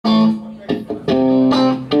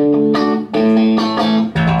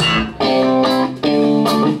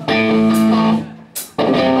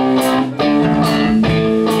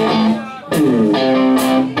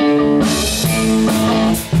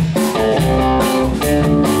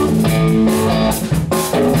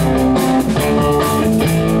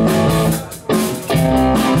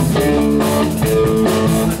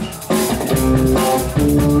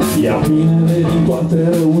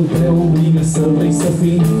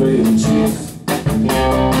fericit.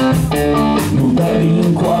 Nu dai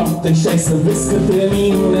din coapte și ai să vezi câte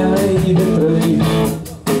minune ai de trăit.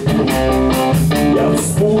 Ia-ți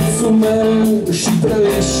pulsul meu și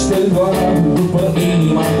trăiește-l doar după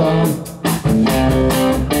inima ta.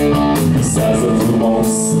 Visează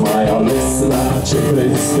frumos, mai ales la ce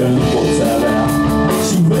crezi că nu poți avea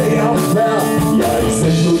și vrei avea. Iar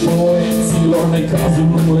exemplul poeților necazul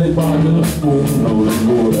nu le bagă pumnul în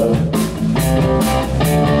gură.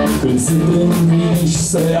 Când sunt învinși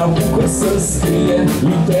să-i apucă să scrie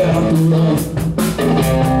literatură.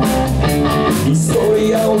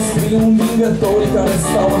 Istoria o scriu învingători care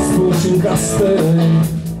stau ascunși în castele.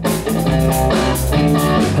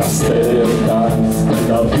 Castele tari, când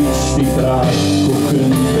artiștii trag cu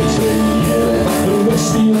cântece în ele, în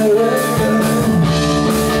veștinele.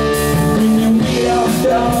 Când iubirea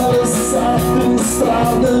te-a lăsat în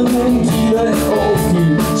stradă, nu închide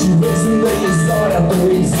ochii și vezi unde e zarea, tu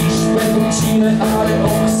existi pentru cine are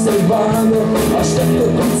ochi să-i vadă. Așteaptă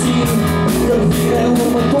puțin, că vine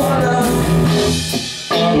următoarea.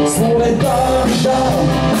 Spune da, da,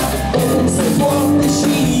 totul se poate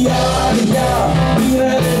și iar,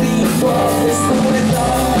 binele din toate. Spune da,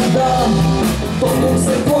 da, totul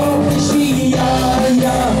se poate și iar,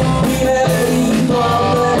 binele din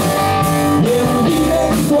toate. E un bine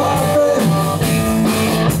în toate.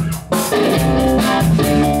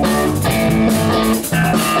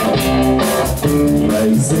 La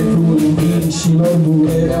exemplul învinșilor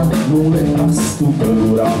durerea nu le astupă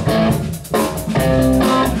dura.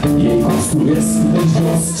 Ei construiesc de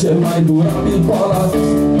jos cel mai durabil palat,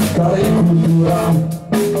 care e cultura.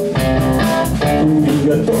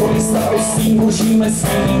 Învingătorii stau singuri și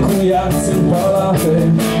meschini încuiați în palate.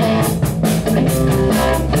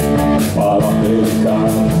 Palatele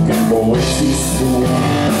cad când poeții spun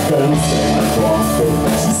că nu se mai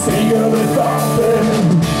poate și strigă dreptate.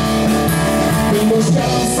 Când o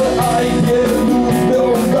șansă ai pierdut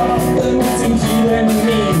deodată, nu-ți închide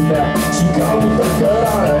mintea și caută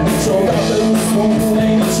cărarea. Niciodată nu spune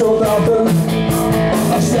niciodată.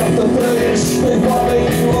 Așteaptă, trăiește, poate-i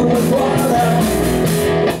următoarea.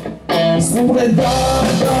 Spune da,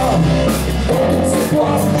 da, totul se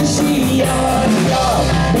poate și iar,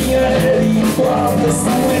 binele din toate.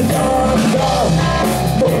 Spune da, da,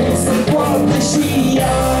 totul se poate și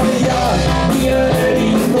iar, binele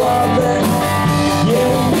din toate. E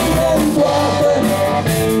un bine în toate.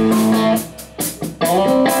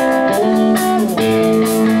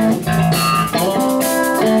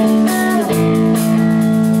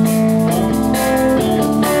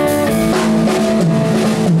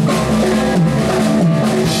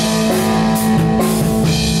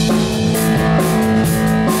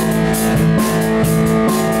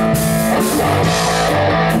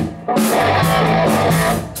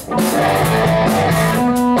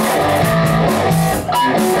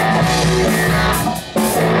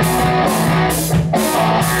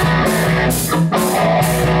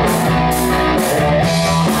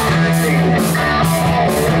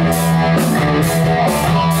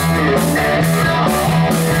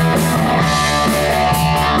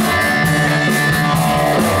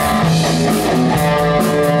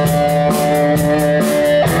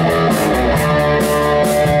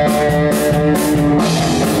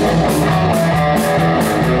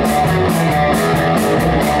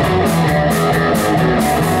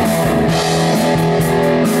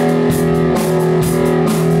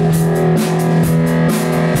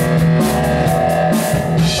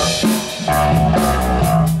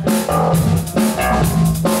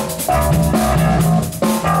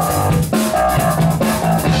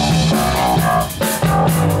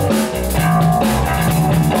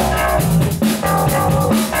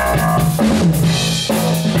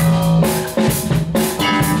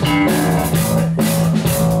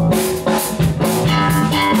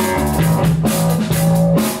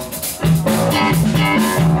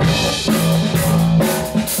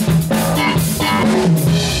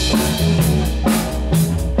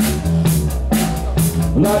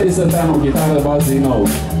 Lavinia Sateanu, chitară, bas din nou.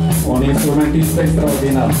 Un instrumentist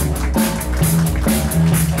extraordinar.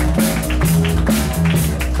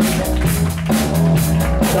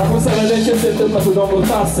 Și acum să vedem ce se întâmplă cu domnul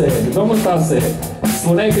Tase. Domnul Tase,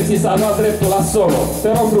 spuneai că ți s-a luat dreptul la solo. Te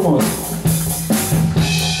rog frumos.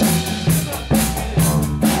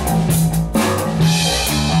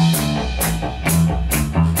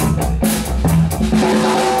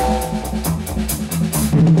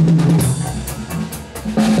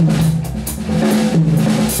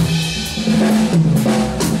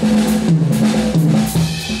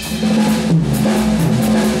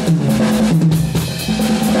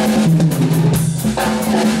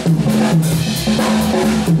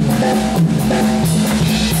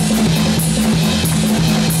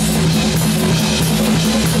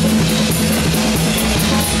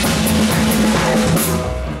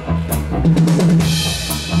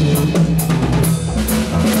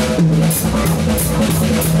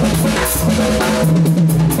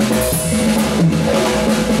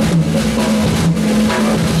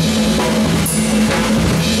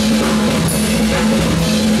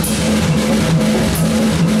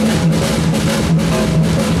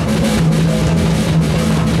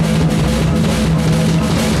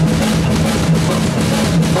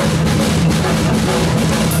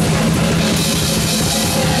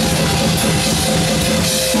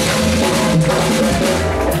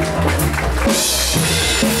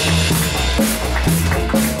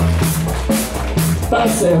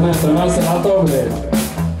 Năse la dobre.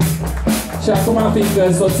 Și acum, fiindcă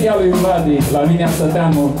soția lui Vladi, Lavinia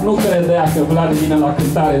Sateanu, nu credea că Vladi vine la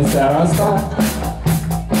cântare în seara asta,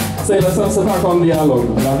 să-i lăsăm să facă un dialog.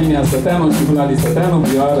 Lavinia Sateanu și Vladi Sateanu,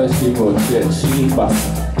 vioară și voce și bas.